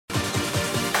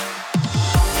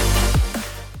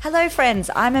Hello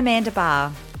friends, I'm Amanda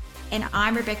Barr. And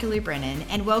I'm Rebecca Lou Brennan,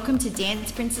 and welcome to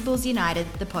Dance Principles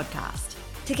United, the podcast.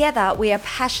 Together, we are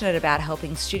passionate about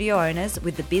helping studio owners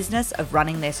with the business of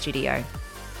running their studio.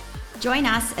 Join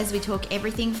us as we talk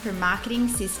everything from marketing,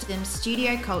 systems,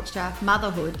 studio culture,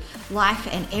 motherhood,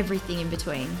 life, and everything in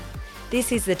between.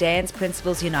 This is the Dance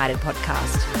Principles United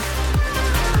podcast.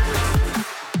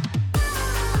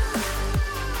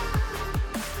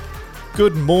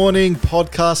 Good morning,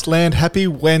 podcast land. Happy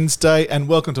Wednesday and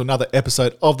welcome to another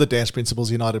episode of the Dance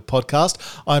Principles United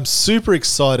podcast. I'm super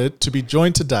excited to be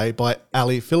joined today by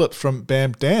Ali Phillip from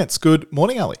BAM Dance. Good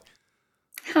morning, Ali.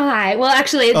 Hi. Well,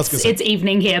 actually, it's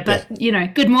evening here, but,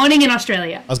 good morning in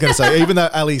Australia. I was going to say, even though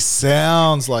Ali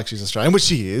sounds like she's Australian, which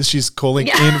she is, she's calling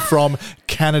in from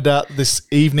Canada this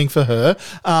evening for her.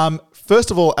 First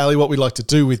of all, Ali, what we like to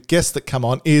do with guests that come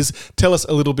on is tell us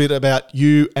a little bit about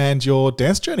you and your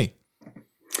dance journey.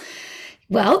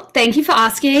 Well, thank you for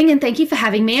asking and thank you for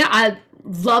having me. I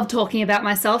love talking about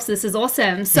myself, so this is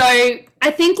awesome. So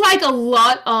I think like a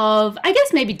lot of,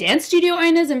 maybe dance studio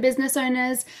owners and business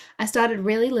owners, I started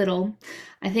really little.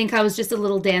 I think I was just a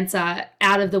little dancer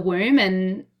out of the womb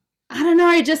and I don't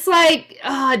know,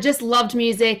 just loved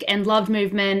music and loved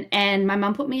movement. And my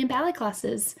mum put me in ballet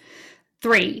classes,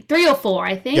 three or four,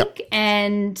 I think,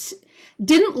 and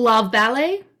didn't love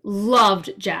ballet.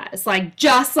 Loved jazz,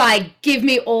 give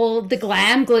me all the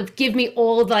glam, give me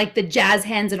all the jazz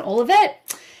hands and all of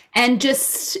it. And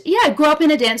grew up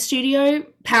in a dance studio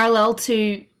parallel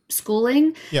to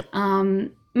schooling.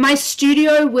 My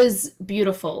studio was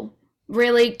beautiful,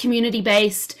 really community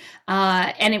based,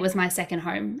 and it was my second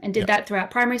home, and did that throughout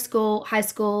primary school, high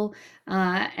school,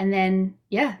 and then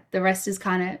the rest is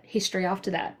kind of history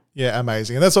after that. Yeah,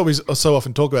 amazing. And that's what we so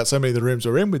often talk about. So many of the rooms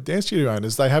we're in with dance studio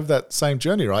owners, they have that same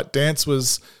journey, right? Dance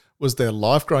was their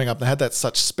life growing up. They had that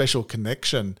such special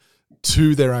connection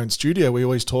to their own studio. We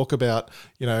always talk about,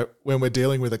 when we're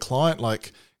dealing with a client,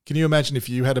 can you imagine if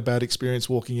you had a bad experience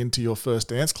walking into your first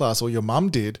dance class or your mum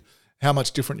did, how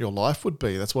much different your life would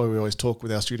be? That's why we always talk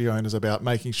with our studio owners about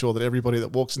making sure that everybody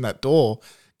that walks in that door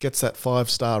gets that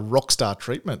 5-star rock star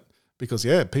treatment because,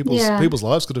 people's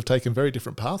lives could have taken very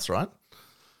different paths, right?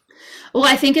 Well,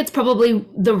 I think it's probably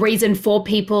the reason for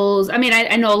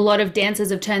I know a lot of dancers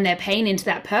have turned their pain into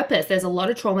that purpose. There's a lot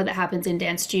of trauma that happens in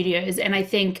dance studios. And I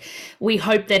think we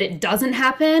hope that it doesn't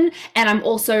happen. And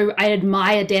I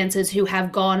admire dancers who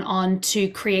have gone on to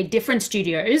create different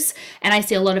studios. And I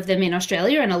see a lot of them in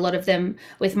Australia and a lot of them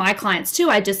with my clients too.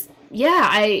 I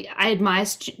admire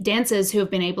dancers who have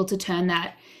been able to turn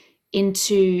that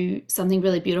into something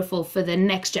really beautiful for the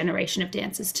next generation of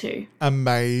dancers too.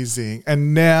 Amazing.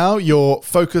 And now your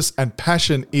focus and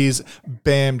passion is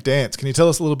BAM Dance. Can you tell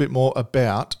us a little bit more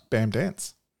about BAM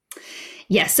Dance?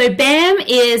 Yes, so BAM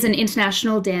is an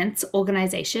international dance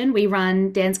organization. We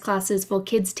run dance classes for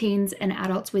kids, teens, and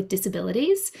adults with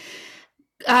disabilities.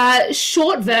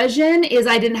 Short version is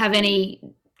I didn't have any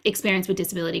experience with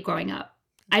disability growing up.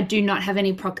 I didn't have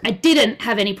any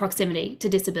proximity to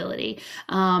disability.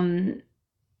 I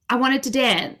wanted to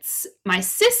dance. My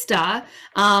sister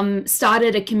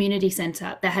started a community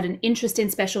center that had an interest in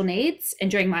special needs. And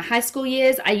during my high school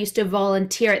years, I used to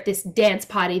volunteer at this dance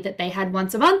party that they had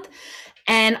once a month.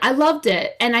 And I loved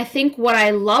it. And I think what I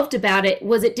loved about it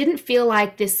was it didn't feel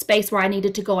like this space where I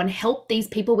needed to go and help these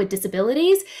people with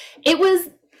disabilities. It was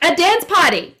a dance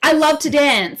party. I love to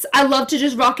dance. I love to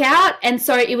just rock out. And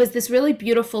so it was this really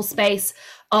beautiful space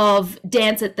of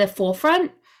dance at the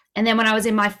forefront. And then when I was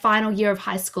in my final year of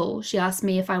high school, she asked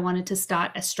me if I wanted to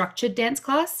start a structured dance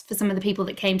class for some of the people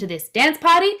that came to this dance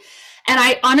party. And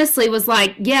I honestly was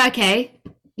like, yeah, okay.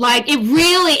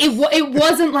 It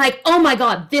wasn't like, oh my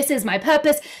God, this is my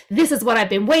purpose. This is what I've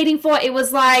been waiting for. It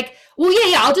was like, well,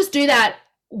 yeah, I'll just do that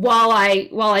while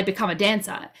I become a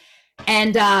dancer.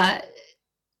 And,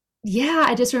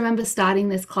 I just remember starting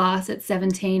this class at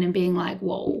 17 and being like,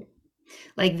 whoa,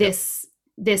 this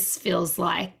feels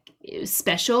like it was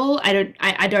special. I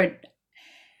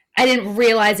didn't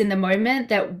realize in the moment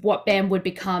that what BAM would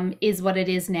become is what it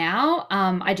is now.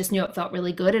 I just knew it felt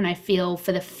really good. And I feel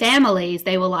for the families,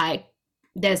 they were like,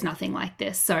 there's nothing like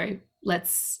this. So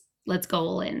let's go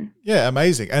all in. Yeah,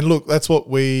 amazing. And look, that's what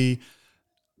we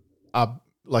are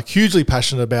hugely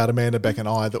passionate about, Amanda, Beck and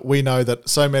I, that we know that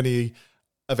so many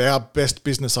of our best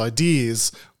business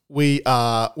ideas, we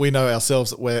know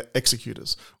ourselves that we're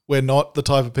executors. We're not the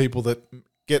type of people that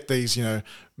get these,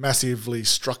 massively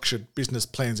structured business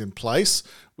plans in place.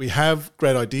 We have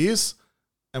great ideas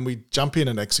and we jump in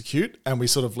and execute and we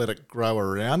sort of let it grow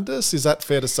around us. Is that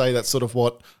fair to say that's sort of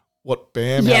what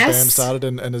BAM, how BAM started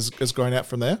and has grown out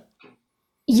from there?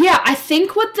 Yeah, I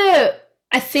think what the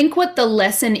I think what the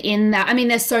lesson in that, I mean,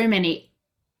 there's so many.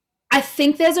 I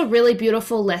think there's a really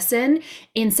beautiful lesson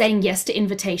in saying yes to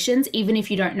invitations, even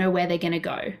if you don't know where they're going to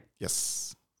go.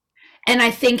 Yes. And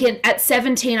I think at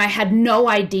 17, I had no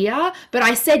idea, but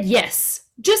I said yes.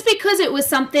 Just because it was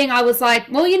something I was like,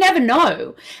 well, you never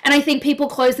know. And I think people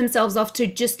close themselves off to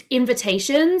just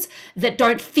invitations that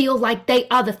don't feel like they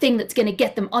are the thing that's going to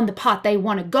get them on the path they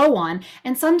want to go on.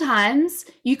 And sometimes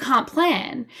you can't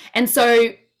plan. And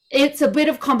so it's a bit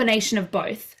of combination of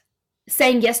both,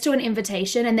 saying yes to an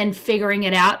invitation and then figuring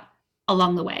it out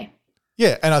along the way.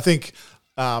 Yeah. And I think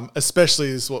especially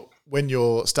is when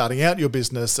you're starting out your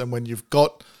business and when you've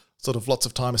got sort of lots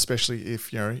of time, especially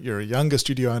if you're a younger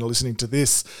studio owner listening to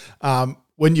this,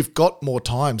 when you've got more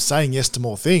time, saying yes to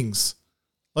more things,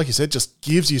 like you said, just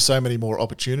gives you so many more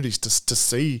opportunities to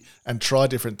see and try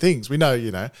different things. We know,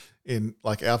 in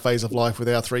like our phase of life with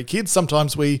our 3 kids,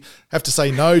 sometimes we have to say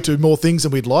no to more things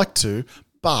than we'd like to.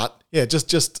 But yeah,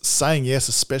 just saying yes,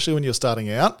 especially when you're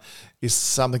starting out, is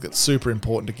something that's super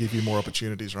important to give you more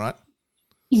opportunities, right?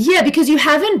 Yeah, because you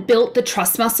haven't built the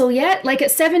trust muscle yet. Like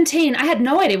at 17, I had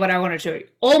no idea what I wanted to do.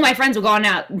 All my friends were going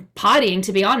out partying,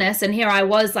 to be honest. And here I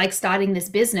was like starting this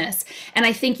business. And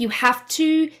I think you have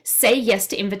to say yes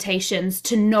to invitations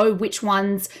to know which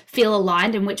ones feel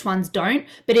aligned and which ones don't.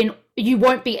 But you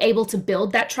won't be able to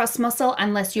build that trust muscle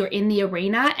unless you're in the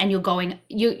arena and you're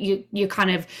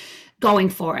kind of going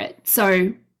for it.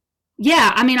 So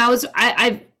yeah, I mean,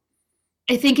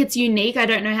 I think it's unique. I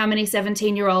don't know how many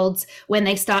 17-year-olds, when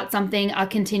they start something,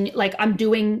 I'm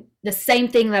doing the same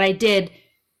thing that I did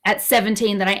at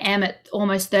 17 that I am at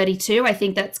almost 32. I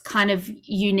think that's kind of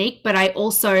unique, but I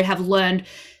also have learned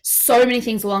so many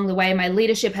things along the way. My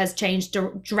leadership has changed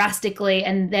drastically,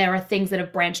 and there are things that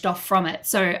have branched off from it.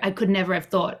 So I could never have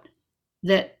thought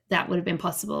that would have been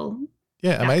possible.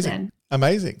 Yeah,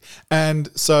 amazing. And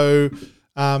so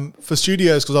for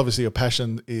studios, because obviously your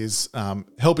passion is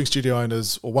helping studio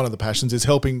owners, or one of the passions is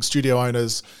helping studio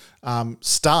owners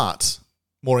start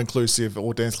more inclusive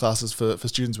or dance classes for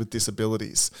students with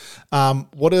disabilities.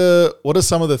 What are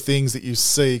some of the things that you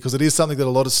see? Because it is something that a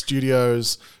lot of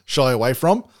studios shy away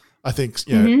from. I think,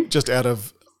 just out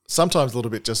of sometimes a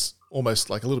little bit, just almost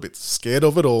like a little bit scared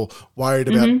of it, or worried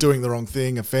about doing the wrong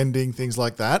thing, offending, things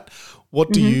like that.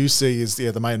 What do you see as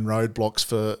the main roadblocks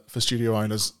for studio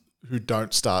owners who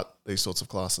don't start these sorts of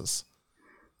classes?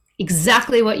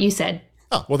 Exactly what you said.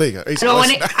 Oh, well, there you go.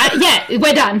 Yeah,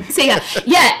 we're done. See ya.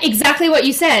 Yeah, exactly what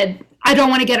you said. I don't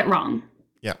want to get it wrong.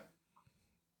 Yeah.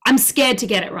 I'm scared to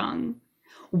get it wrong.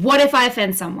 What if I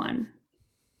offend someone?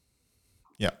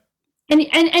 Yeah. And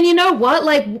you know what?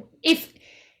 Like, if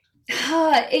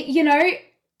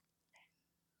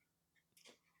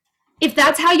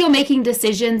that's how you're making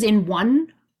decisions in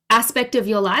one aspect of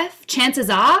your life, chances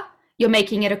are you're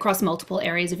making it across multiple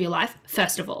areas of your life,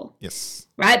 first of all. Yes.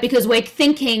 Right? Because we're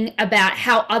thinking about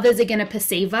how others are going to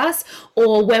perceive us,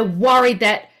 or we're worried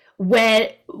that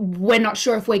we're not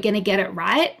sure if we're going to get it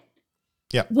right.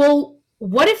 Yeah. Well,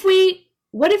 what if we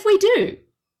do?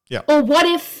 Yeah. Or what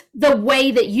if the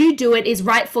way that you do it is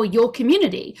right for your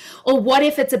community? Or what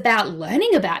if it's about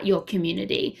learning about your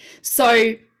community?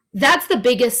 So that's the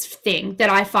biggest thing that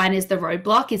I find is the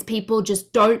roadblock, is people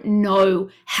just don't know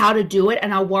how to do it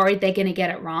and are worried they're going to get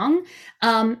it wrong.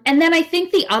 And then I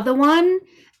think the other one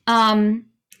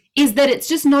is that it's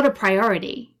just not a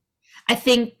priority. I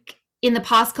think in the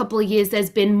past couple of years, there's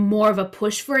been more of a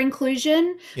push for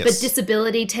inclusion, but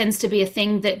disability tends to be a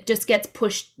thing that just gets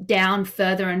pushed down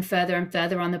further and further and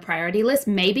further on the priority list.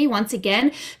 Maybe once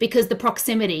again, because the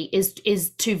proximity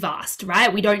is too vast,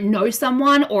 right? We don't know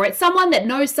someone, or it's someone that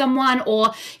knows someone,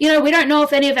 or, we don't know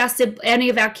if any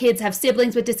of our kids have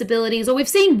siblings with disabilities, or we've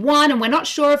seen one and we're not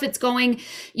sure if it's going,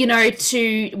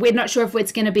 we're not sure if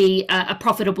it's going to be a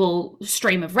profitable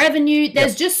stream of revenue.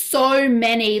 There's just so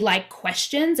many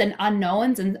questions and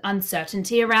unknowns and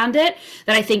uncertainty around it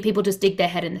that I think people just dig their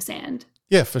head in the sand.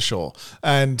 Yeah, for sure.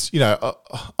 And,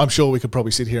 I'm sure we could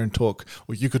probably sit here and talk,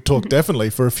 or you could talk definitely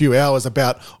for a few hours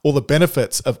about all the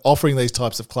benefits of offering these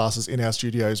types of classes in our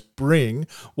studios bring.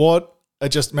 What are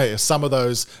just some of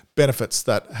those benefits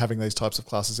that having these types of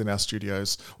classes in our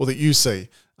studios, or that you see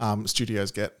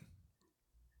studios get?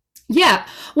 Yeah.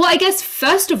 Well, I guess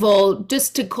first of all,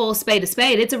 just to call a spade,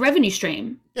 it's a revenue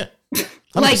stream. Yeah.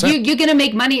 100%. You're going to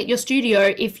make money at your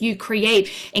studio if you create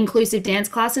inclusive dance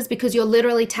classes, because you're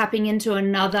literally tapping into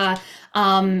another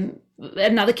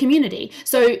community.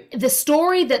 So the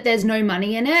story that there's no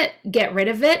money in it, get rid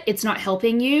of it. It's not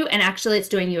helping you, and actually it's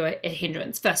doing you a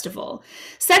hindrance, first of all.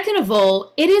 Second of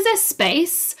all, it is a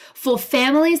space for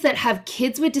families that have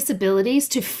kids with disabilities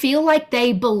to feel like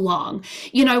they belong.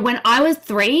 You know, when I was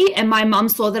 3 and my mum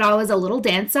saw that I was a little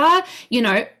dancer, you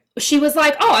know, she was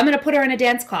like, oh, I'm going to put her in a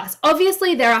dance class.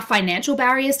 Obviously, there are financial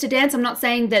barriers to dance. I'm not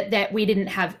saying that we didn't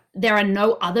have, there are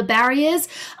no other barriers,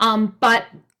 but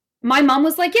my mum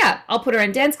was like, yeah, I'll put her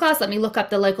in dance class. Let me look up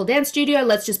the local dance studio.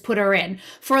 Let's just put her in.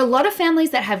 For a lot of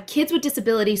families that have kids with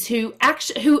disabilities who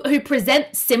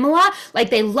present similar,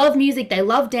 like they love music, they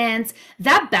love dance,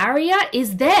 that barrier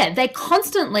is there. They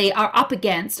constantly are up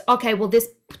against, okay, well, this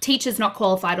teacher's not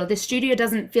qualified, or this studio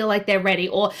doesn't feel like they're ready,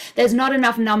 or there's not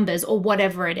enough numbers, or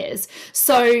whatever it is.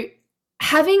 So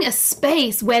having a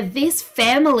space where this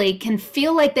family can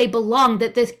feel like they belong,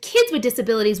 that the kids with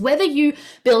disabilities, whether you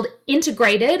build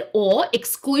integrated or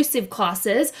exclusive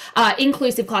classes,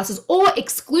 inclusive classes or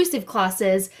exclusive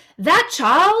classes, that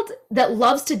child that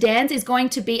loves to dance is going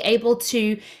to be able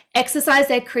to exercise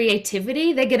their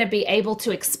creativity. They're going to be able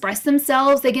to express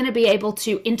themselves. They're going to be able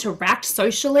to interact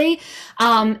socially.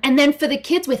 And then for the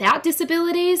kids without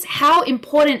disabilities, how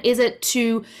important is it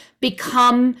to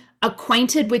become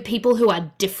acquainted with people who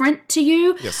are different to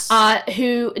you, yes,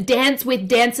 who dance with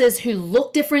dancers who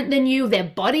look different than you, their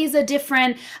bodies are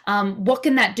different. What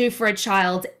can that do for a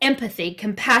child's empathy,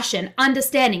 compassion,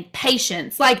 understanding,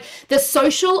 patience, like the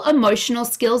social, emotional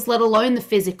skills, let alone the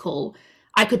physical,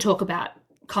 I could talk about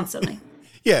constantly.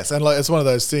 Yes, and like it's one of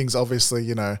those things, obviously,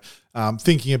 you know,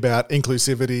 thinking about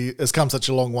inclusivity has come such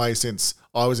a long way since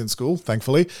I was in school,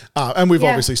 thankfully, and we've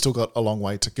obviously still got a long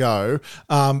way to go.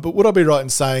 But would I be right in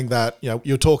saying that, you know,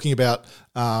 you're talking about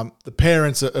the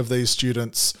parents of these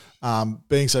students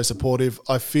being so supportive?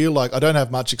 I feel like I don't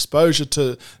have much exposure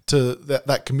to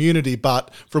that community, but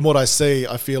from what I see,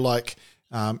 I feel like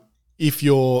if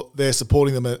you're there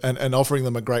supporting them and offering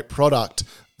them a great product,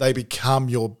 they become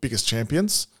your biggest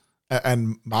champions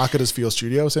and marketers for your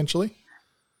studio, essentially.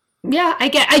 Yeah, I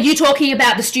get. Are you talking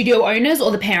about the studio owners or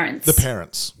the parents? The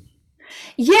parents.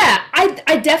 Yeah,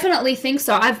 I definitely think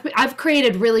so. I've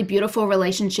created really beautiful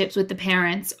relationships with the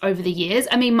parents over the years.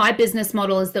 I mean, my business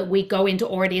model is that we go into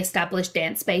already established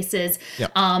dance spaces.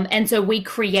 Yep. And so we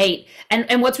create,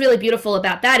 and what's really beautiful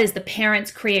about that is the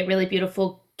parents create really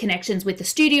beautiful connections with the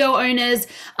studio owners.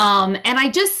 And I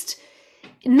just,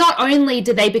 not only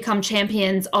do they become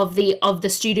champions of the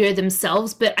studio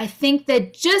themselves, but I think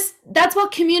that's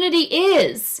what community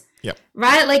is. Yep.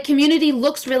 Right? Like community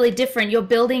looks really different. You're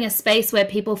building a space where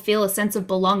people feel a sense of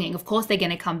belonging. Of course, they're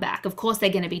going to come back. Of course,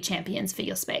 they're going to be champions for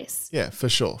your space. Yeah, for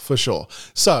sure. For sure.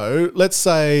 So let's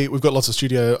say we've got lots of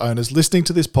studio owners listening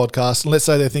to this podcast, and let's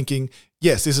say they're thinking,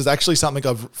 yes, this is actually something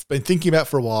I've been thinking about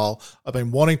for a while. I've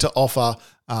been wanting to offer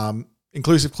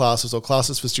inclusive classes or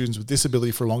classes for students with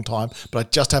disability for a long time, but I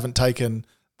just haven't taken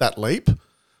that leap.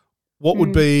 What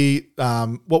would be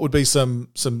some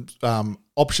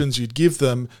options you'd give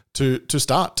them to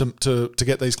start to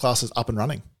get these classes up and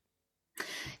running?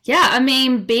 Yeah, I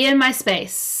mean, be in my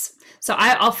space. So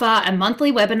I offer a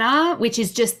monthly webinar, which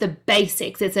is just the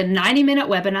basics. It's a 90-minute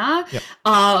webinar.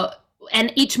 Yep.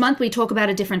 And each month we talk about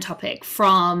a different topic,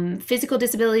 from physical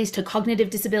disabilities to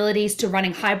cognitive disabilities, to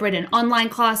running hybrid and online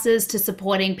classes, to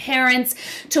supporting parents,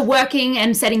 to working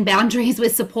and setting boundaries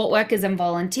with support workers and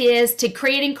volunteers, to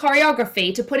creating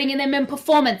choreography, to putting them in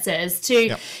performances,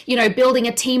 to, building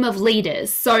a team of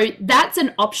leaders. So that's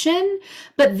an option.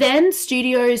 But then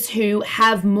studios who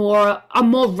are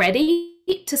more ready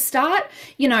to start,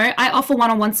 I offer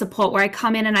one-on-one support where I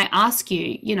come in and I ask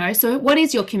you, so what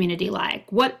is your community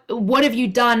like? What have you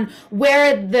done?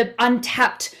 Where's the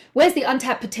untapped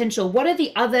potential? What are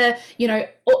the other,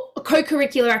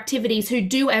 co-curricular activities who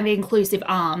do have inclusive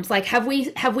arms? Like, have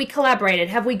we collaborated?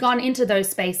 Have we gone into those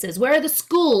spaces? Where are the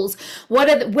schools?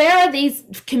 Where are these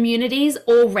communities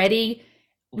already,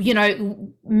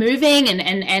 moving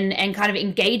and kind of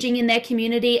engaging in their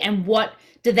community, and what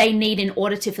do they need in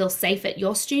order to feel safe at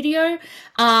your studio?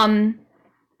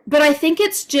 But I think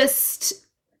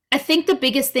the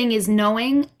biggest thing is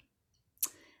knowing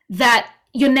that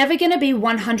you're never going to be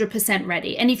 100%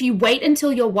 ready. And if you wait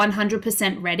until you're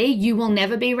 100% ready, you will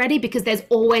never be ready, because there's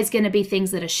always going to be things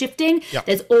that are shifting. Yep.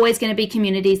 There's always going to be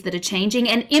communities that are changing.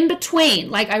 And in between,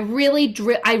 like I really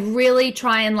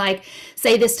try and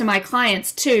say this to my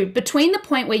clients too, between the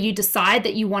point where you decide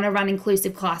that you want to run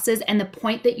inclusive classes and the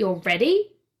point that you're ready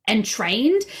and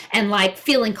trained and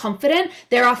feeling confident,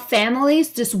 there are families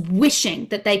just wishing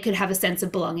that they could have a sense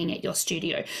of belonging at your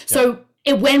studio. Yep. So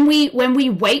when we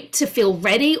wait to feel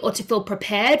ready or to feel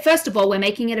prepared, first of all, we're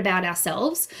making it about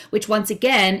ourselves, which once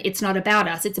again, it's not about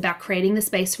us. It's about creating the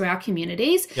space for our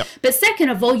communities. Yep. But second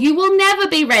of all, you will never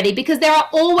be ready because there are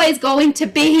always going to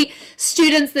be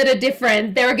students that are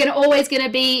different. There are always going to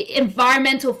be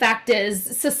environmental factors,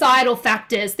 societal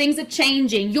factors. Things are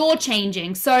changing. You're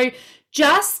changing. So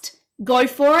just go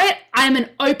for it. I'm an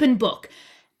open book.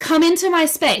 Come into my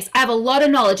space. I have a lot of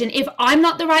knowledge. And if I'm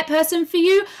not the right person for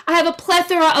you, I have a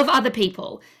plethora of other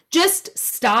people. Just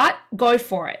start, go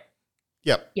for it.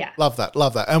 Yep. Yeah. Love that.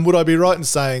 Love that. And would I be right in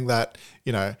saying that,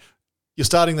 you're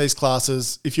starting these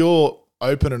classes, if you're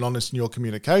open and honest in your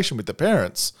communication with the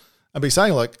parents and be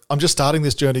saying like, I'm just starting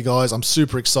this journey, guys. I'm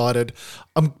super excited.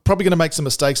 I'm probably going to make some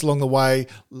mistakes along the way.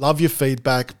 Love your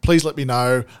feedback. Please let me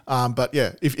know. But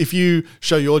yeah, if you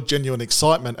show your genuine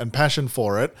excitement and passion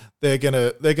for it,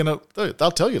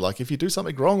 they'll tell you like if you do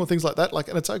something wrong or things like that, like,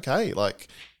 and it's okay. Like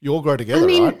you all grow together,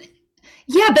 right?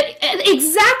 Yeah, but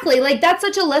exactly. Like that's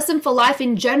such a lesson for life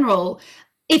in general.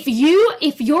 If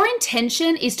your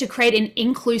intention is to create an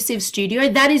inclusive studio,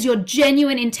 that is your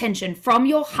genuine intention from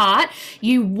your heart.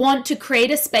 You want to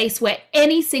create a space where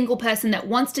any single person that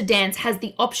wants to dance has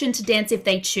the option to dance if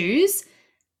they choose.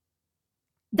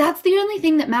 That's the only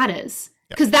thing that matters.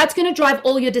 Because that's going to drive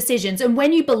all your decisions. And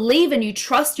when you believe and you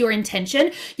trust your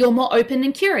intention, you're more open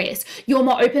and curious. You're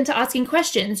more open to asking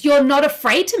questions. You're not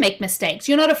afraid to make mistakes.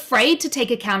 You're not afraid to take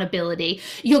accountability.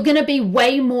 You're going to be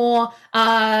way more...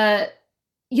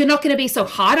 you're not going to be so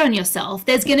hard on yourself.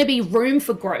 There's going to be room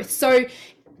for growth. So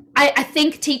I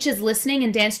think teachers listening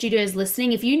and dance studios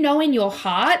listening, if you know in your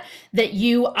heart that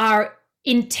you are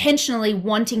intentionally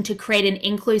wanting to create an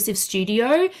inclusive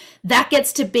studio, that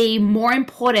gets to be more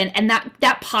important. And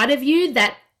that part of you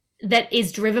that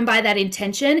is driven by that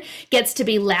intention gets to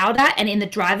be louder and in the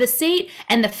driver's seat,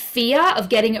 and the fear of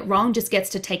getting it wrong just gets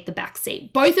to take the back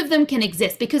seat. Both of them can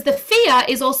exist because the fear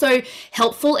is also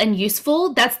helpful and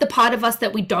useful. That's the part of us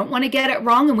that we don't want to get it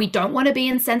wrong and we don't want to be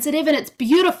insensitive, and it's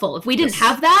beautiful. If we didn't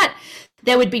have that,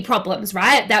 there would be problems,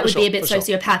 right? That would be a bit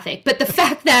sociopathic. But the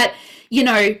fact that,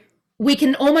 we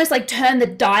can almost like turn the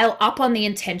dial up on the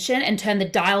intention and turn the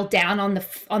dial down on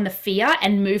the fear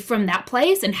and move from that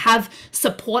place and have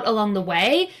support along the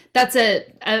way. That's a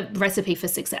recipe for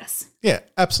success. Yeah,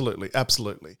 absolutely.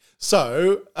 Absolutely.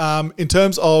 So in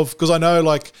terms of, because I know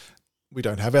like we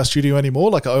don't have our studio anymore.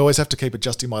 Like I always have to keep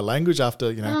adjusting my language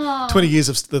after, 20 years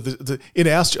of in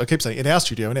our I keep saying in our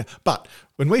studio. But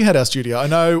when we had our studio, I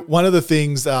know one of the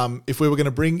things, if we were going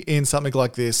to bring in something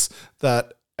like this,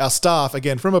 that our staff,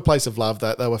 again, from a place of love,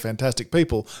 that they were fantastic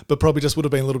people, but probably just would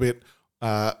have been a little bit,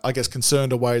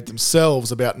 concerned or worried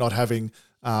themselves about not having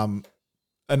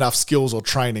enough skills or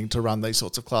training to run these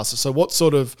sorts of classes. So what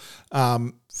sort of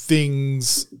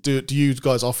things do you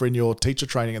guys offer in your teacher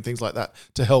training and things like that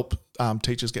to help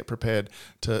teachers get prepared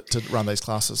to run these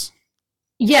classes?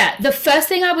 Yeah, the first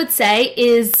thing I would say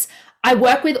is I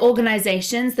work with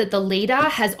organizations that the leader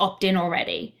has opt-in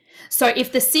already. So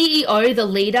if the CEO, the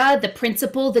leader, the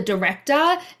principal, the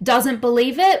director doesn't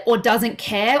believe it or doesn't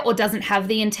care or doesn't have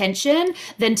the intention,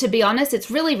 then to be honest,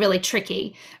 it's really, really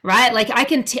tricky, right? Like I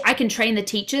can train the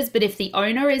teachers, but if the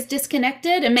owner is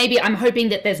disconnected, and maybe I'm hoping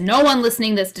that there's no one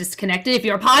listening that's disconnected. If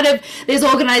you're a part of this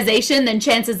organization, then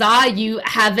chances are you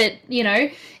have it,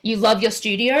 you love your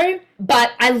studio.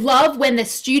 But I love when the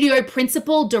studio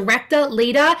principal, director,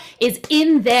 leader is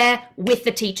in there with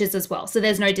the teachers as well. So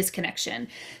there's no disconnection.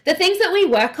 The things that we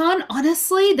work on,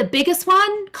 honestly, the biggest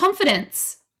one,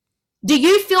 confidence. Do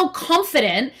you feel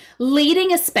confident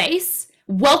leading a space,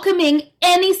 welcoming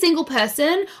any single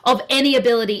person of any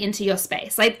ability into your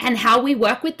space? And how we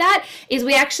work with that is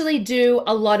we actually do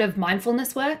a lot of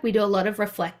mindfulness work. We do a lot of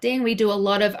reflecting. We do a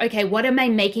lot of, okay, what am I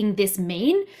making this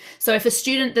mean? So if a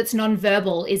student that's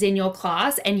nonverbal is in your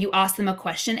class and you ask them a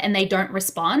question and they don't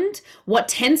respond, what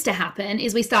tends to happen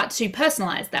is we start to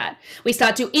personalize that. We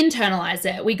start to internalize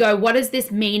it. We go, what does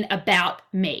this mean about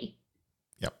me?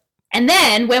 And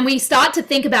then when we start to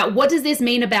think about what does this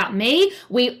mean about me,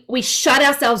 we shut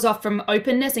ourselves off from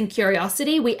openness and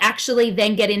curiosity. We actually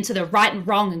then get into the right and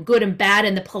wrong and good and bad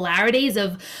and the polarities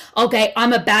of, okay,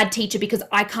 I'm a bad teacher because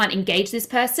I can't engage this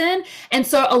person. And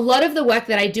so a lot of the work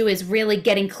that I do is really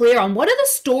getting clear on what are the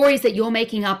stories that you're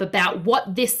making up about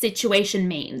what this situation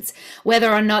means, whether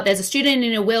or not there's a student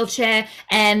in a wheelchair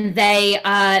and the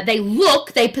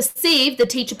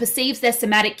teacher perceives their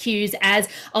somatic cues as,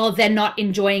 oh, they're not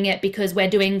enjoying it upset because we're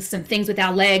doing some things with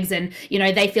our legs and, you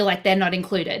know, they feel like they're not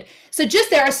included. So just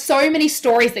there are so many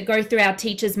stories that go through our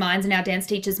teachers' minds and our dance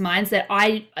teachers' minds that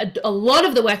a lot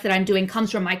of the work that I'm doing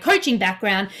comes from my coaching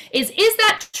background. Is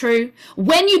that true?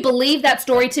 When you believe that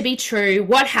story to be true,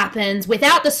 what happens?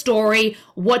 Without the story,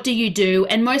 what do you do?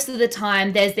 And most of the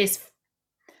time there's this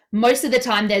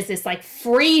like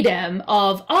freedom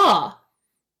of, I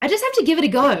just have to give it a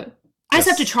go. I just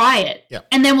have to try it,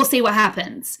 and then we'll see what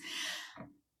happens.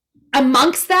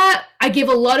 Amongst that, I give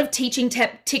a lot of teaching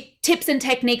tips and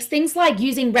techniques, things like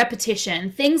using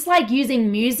repetition, things like using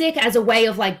music as a way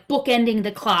of like bookending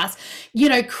the class, you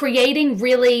know, creating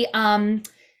really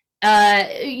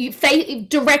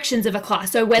directions of a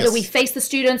class. So whether we face the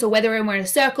students or whether we're in a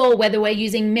circle, whether we're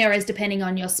using mirrors, depending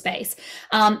on your space.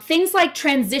 Things like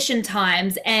transition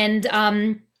times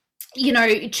and you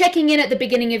know, checking in at the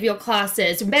beginning of your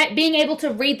classes, being able to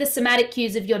read the somatic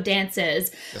cues of your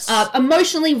dancers,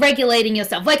 emotionally regulating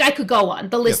yourself. Like I could go on.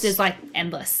 The list is like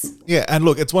endless. Yeah, and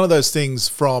look, it's one of those things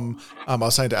from, I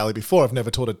was saying to Ali before, I've never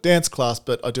taught a dance class,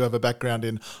 but I do have a background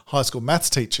in high school maths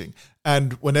teaching.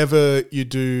 And whenever you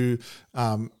do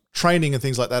training and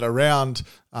things like that around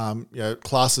you know,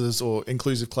 classes or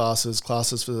inclusive classes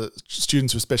for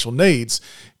students with special needs,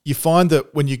 you find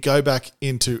that when you go back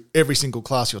into every single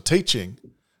class you're teaching,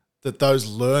 that those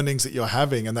learnings that you're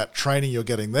having and that training you're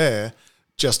getting there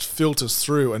just filters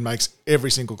through and makes every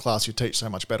single class you teach so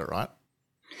much better, right?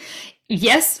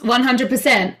 Yes,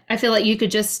 100%. I feel like you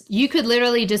could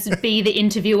literally just be the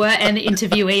interviewer and the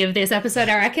interviewee of this episode,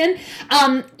 I reckon.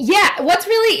 What's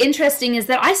really interesting is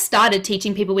that I started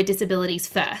teaching people with disabilities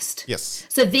first. Yes.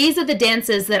 So these are the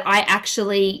dancers that I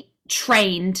actually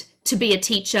trained to be a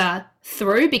teacher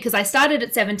through, because I started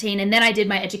at 17 and then I did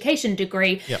my education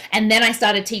degree and then I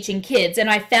started teaching kids. And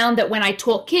I found that when I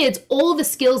taught kids, all the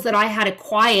skills that I had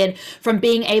acquired from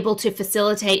being able to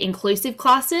facilitate inclusive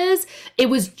classes, it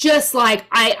was just like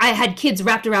I had kids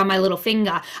wrapped around my little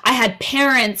finger. I had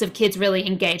parents of kids really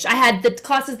engaged. I had the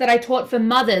classes that I taught for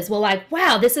mothers were like,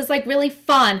 wow, this is like really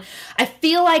fun. I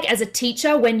feel like as a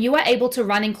teacher, when you are able to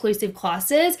run inclusive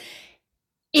classes,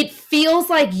 it feels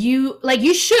like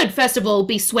you should, first of all,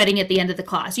 be sweating at the end of the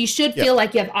class. You should feel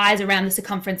like you have eyes around the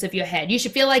circumference of your head. You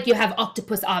should feel like you have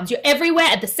octopus arms. You're everywhere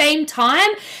at the same time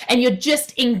and you're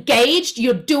just engaged.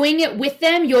 You're doing it with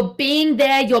them. You're being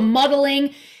there. You're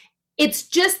modeling. It's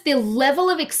just the level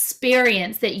of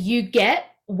experience that you get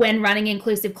when running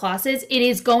inclusive classes. It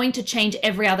is going to change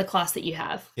every other class that you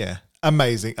have. Yeah.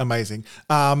 Amazing.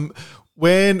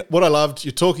 What I loved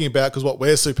you're talking about, because what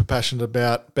we're super passionate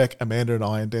about, Beck, Amanda and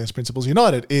I in Dance Principles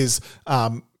United, is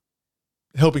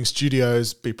helping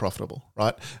studios be profitable,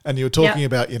 right? And you were talking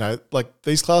about, you know, like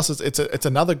these classes, it's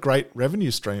another great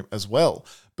revenue stream as well.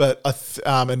 But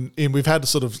and we've had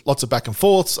sort of lots of back and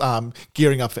forths,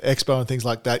 gearing up for Expo and things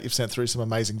like that. You've sent through some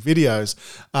amazing videos.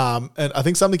 And I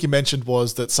think something you mentioned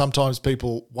was that sometimes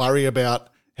people worry about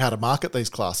how to market these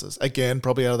classes. Again,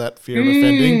 probably out of that fear of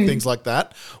offending, things like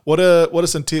that. What are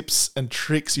some tips and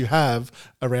tricks you have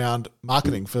around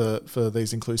marketing for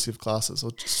these inclusive classes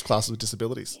or just classes with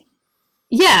disabilities?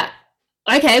 Yeah.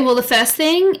 Okay. Well, the first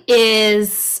thing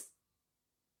is,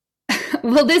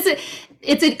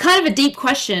 it's a kind of a deep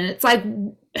question. It's like,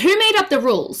 who made up the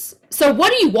rules? So what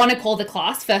do you want to call the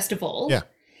class, first of all? Yeah.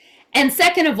 And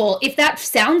second of all, if that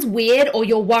sounds weird or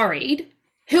you're worried,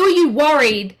 who are you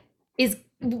worried is,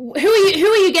 who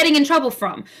are you getting in trouble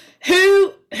from?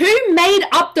 Who made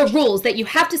up the rules that you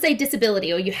have to say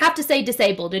disability, or you have to say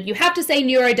disabled, or you have to say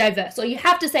neurodiverse, or you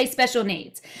have to say special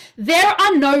needs? There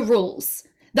are no rules.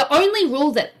 The only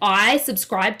rule that I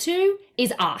subscribe to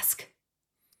is ask.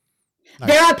 Nice.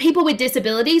 There are people with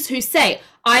disabilities who say,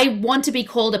 I want to be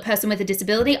called a person with a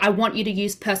disability. I want you to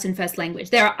use person first language.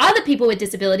 There are other people with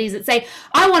disabilities that say,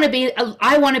 I want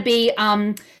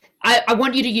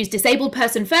you to use disabled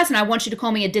person first, and I want you to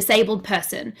call me a disabled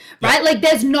person, right? Yeah. Like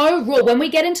there's no rule. When we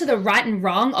get into the right and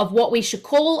wrong of what we should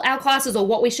call our classes or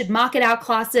what we should market our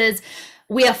classes,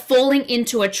 we are falling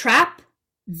into a trap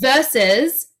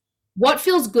versus what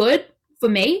feels good for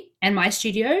me and my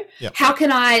studio. Yep. How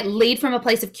can I lead from a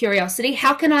place of curiosity?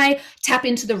 How can I tap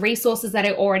into the resources that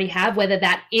I already have, whether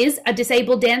that is a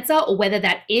disabled dancer or whether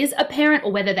that is a parent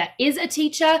or whether that is a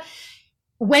teacher?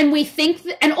 When we think,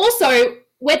 and also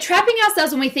we're trapping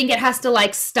ourselves when we think it has to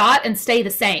like start and stay the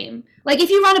same. Like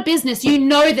if you run a business, you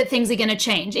know that things are going to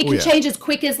change. It can change as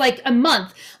quick as like a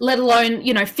month, let alone,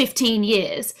 15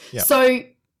 years. Yep. So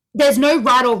there's no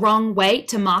right or wrong way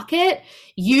to market.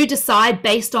 You decide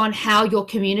based on how your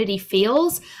community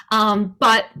feels,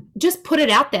 but just put it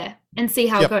out there and see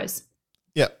how it goes.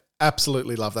 Yeah,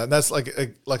 absolutely love that. And that's like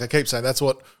I keep saying, that's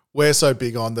what we're so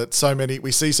big on, that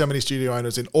we see so many studio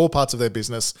owners in all parts of their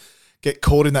business get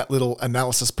caught in that little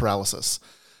analysis paralysis.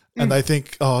 And they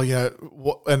think,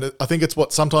 and I think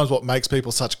it's sometimes what makes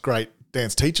people such great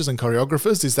dance teachers and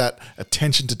choreographers is that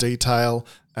attention to detail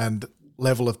and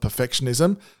level of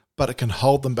perfectionism, but it can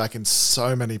hold them back in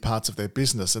so many parts of their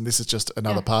business. And this is just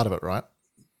another part of it, right?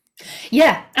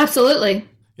 Yeah, absolutely.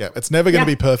 Yeah, it's never going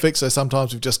to be perfect. So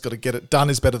sometimes we've just got to get it done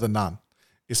is better than none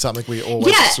is something we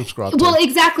always subscribe to. Well,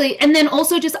 exactly. And then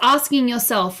also just asking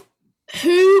yourself,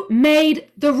 who made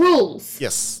the rules?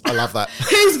 Yes, I love that.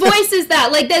 Whose voice is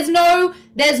that? Like there's no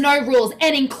rules,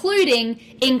 and including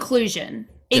inclusion.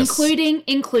 Including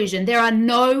inclusion. There are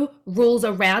no rules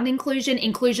around inclusion.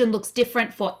 Inclusion looks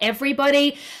different for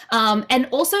everybody. And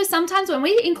also sometimes when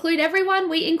we include everyone,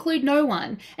 we include no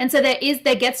one. And so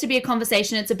there gets to be a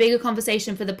conversation. It's a bigger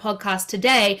conversation for the podcast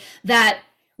today, that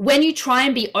when you try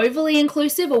and be overly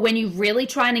inclusive, or when you really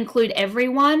try and include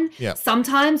everyone,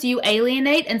 sometimes you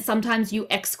alienate and sometimes you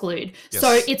exclude. Yes.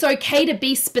 So it's okay to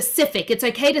be specific. It's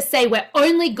okay to say we're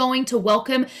only going to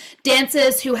welcome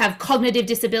dancers who have cognitive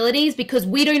disabilities because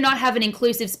we do not have an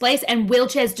inclusive space and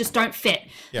wheelchairs just don't fit.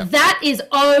 Yeah. That is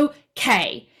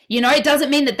okay. You know, it doesn't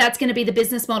mean that that's going to be the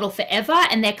business model forever,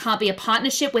 and there can't be a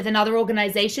partnership with another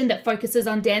organization that focuses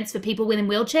on dance for people within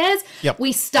wheelchairs. Yep.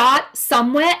 We start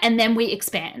somewhere and then we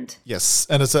expand. Yes.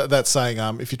 And it's that saying,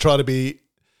 if you try to be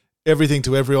everything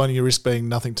to everyone, you risk being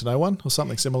nothing to no one, or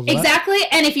something similar to exactly.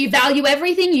 That. And if you value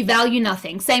everything, you value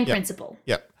nothing. Same principle.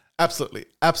 Yep. Absolutely.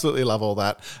 Absolutely love all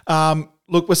that.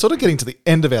 Look, we're sort of getting to the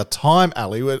end of our time,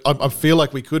 Ali. I feel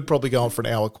like we could probably go on for an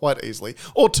hour quite easily,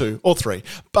 or 2 or 3.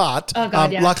 But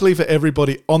luckily for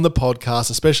everybody on the podcast,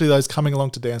 especially those coming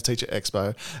along to Dance Teacher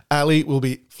Expo, Ali will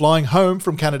be flying home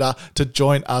from Canada to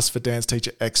join us for Dance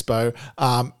Teacher Expo,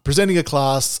 presenting a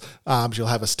class. She'll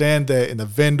have a stand there in the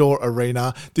vendor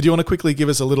arena. Did you want to quickly give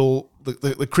us a little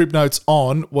the crib notes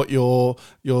on what your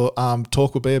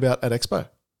talk will be about at Expo?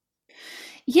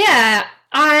 Yeah,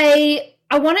 I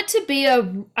want it to be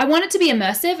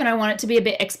immersive, and I want it to be a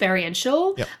bit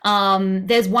experiential. Yep.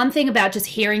 There's one thing about just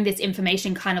hearing this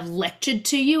information kind of lectured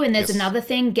to you, and there's another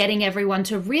thing getting everyone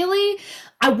to really,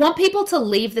 I want people to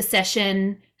leave the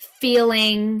session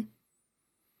feeling,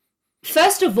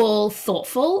 first of all,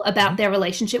 thoughtful about their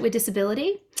relationship with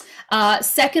disability.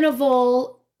 Second of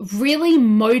all, really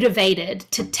motivated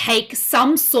to take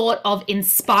some sort of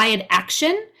inspired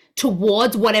action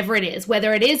towards whatever it is,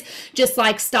 whether it is just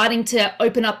like starting to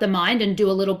open up the mind and do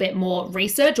a little bit more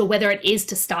research, or whether it is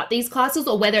to start these classes,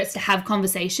 or whether it's to have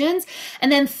conversations.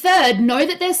 And then third, know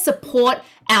that there's support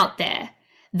out there,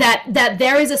 that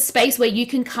there is a space where you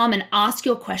can come and ask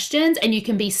your questions, and you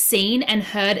can be seen and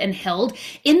heard and held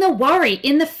in the worry,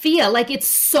 in the fear. Like, it's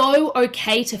so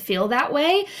okay to feel that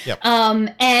way. Yep.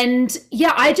 And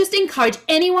yeah, I just encourage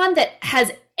anyone that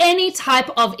has any type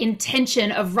of intention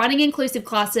of running inclusive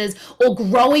classes, or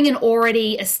growing an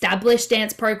already established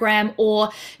dance program, or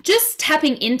just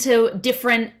tapping into a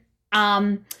different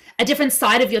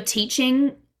side of your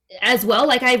teaching as well.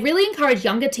 Like, I really encourage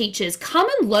younger teachers, come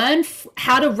and learn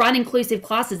how to run inclusive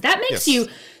classes. That makes you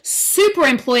super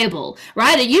employable,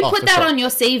 right? You put that on your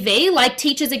CV, like,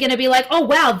 teachers are going to be like, oh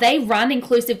wow, they run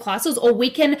inclusive classes, or we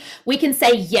can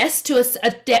say yes to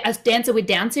a dancer with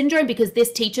Down syndrome because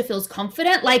this teacher feels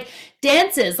confident. Like,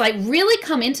 dancers, like, really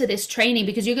come into this training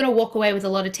because you're going to walk away with a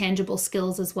lot of tangible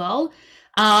skills as well.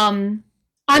 I'm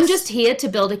just here to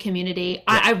build a community.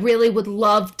 I really would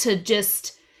love to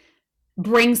just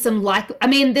bring some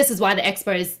this is why the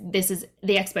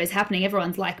expo is happening.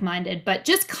 Everyone's like-minded, but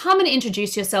just come and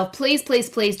introduce yourself. Please, please,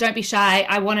 please don't be shy.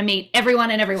 I want to meet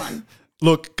everyone and everyone.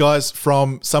 Look, guys,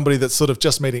 from somebody that's sort of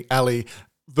just meeting Ali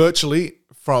virtually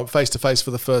from face-to-face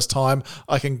for the first time,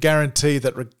 I can guarantee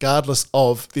that regardless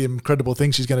of the incredible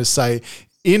things she's going to say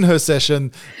in her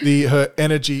session, her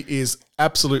energy is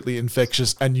absolutely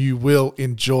infectious, and you will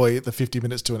enjoy the 50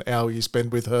 minutes to an hour you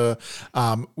spend with her,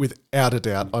 without a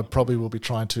doubt. I probably will be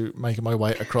trying to make my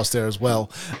way across there as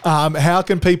well. How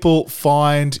can people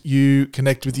find you,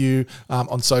 connect with you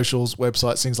on socials,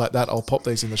 websites, things like that? I'll pop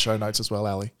these in the show notes as well,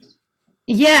 Ali.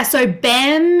 Yeah, so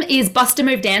BAM is Bust a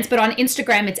Move Dance, but on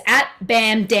Instagram it's at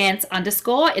BAMDance_.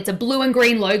 It's a blue and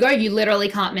green logo. You literally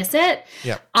can't miss it.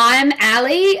 Yeah. I'm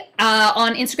Ali.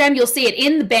 On Instagram, you'll see it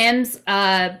in the BAM's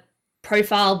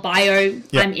profile bio.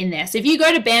 Yep. I'm in there. So if you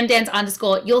go to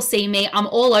BAMDance_, you'll see me. I'm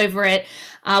all over it.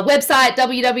 Website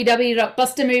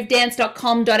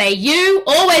www.bustamovedance.com.au.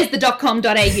 Always the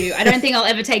 .com.au. I don't think I'll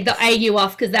ever take the AU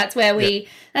off, because that's where we're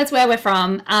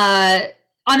from.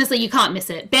 Honestly, you can't miss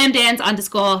it. BAMDance_.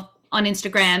 on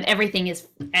Instagram. Everything's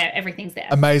there.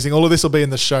 Amazing. All of this will be in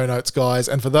the show notes, guys.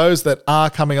 And for those that are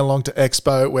coming along to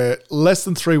Expo, we're less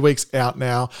than 3 weeks out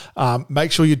now.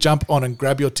 Make sure you jump on and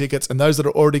grab your tickets. And those that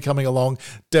are already coming along,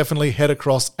 definitely head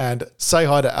across and say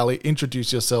hi to Ali,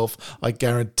 introduce yourself. I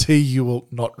guarantee you will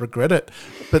not regret it.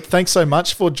 But thanks so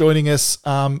much for joining us.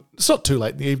 It's not too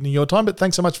late in the evening your time, but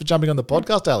thanks so much for jumping on the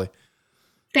podcast, Ali.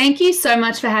 Thank you so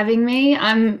much for having me.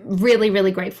 I'm really,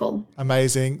 really grateful.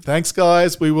 Amazing. Thanks,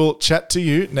 guys. We will chat to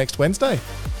you next Wednesday.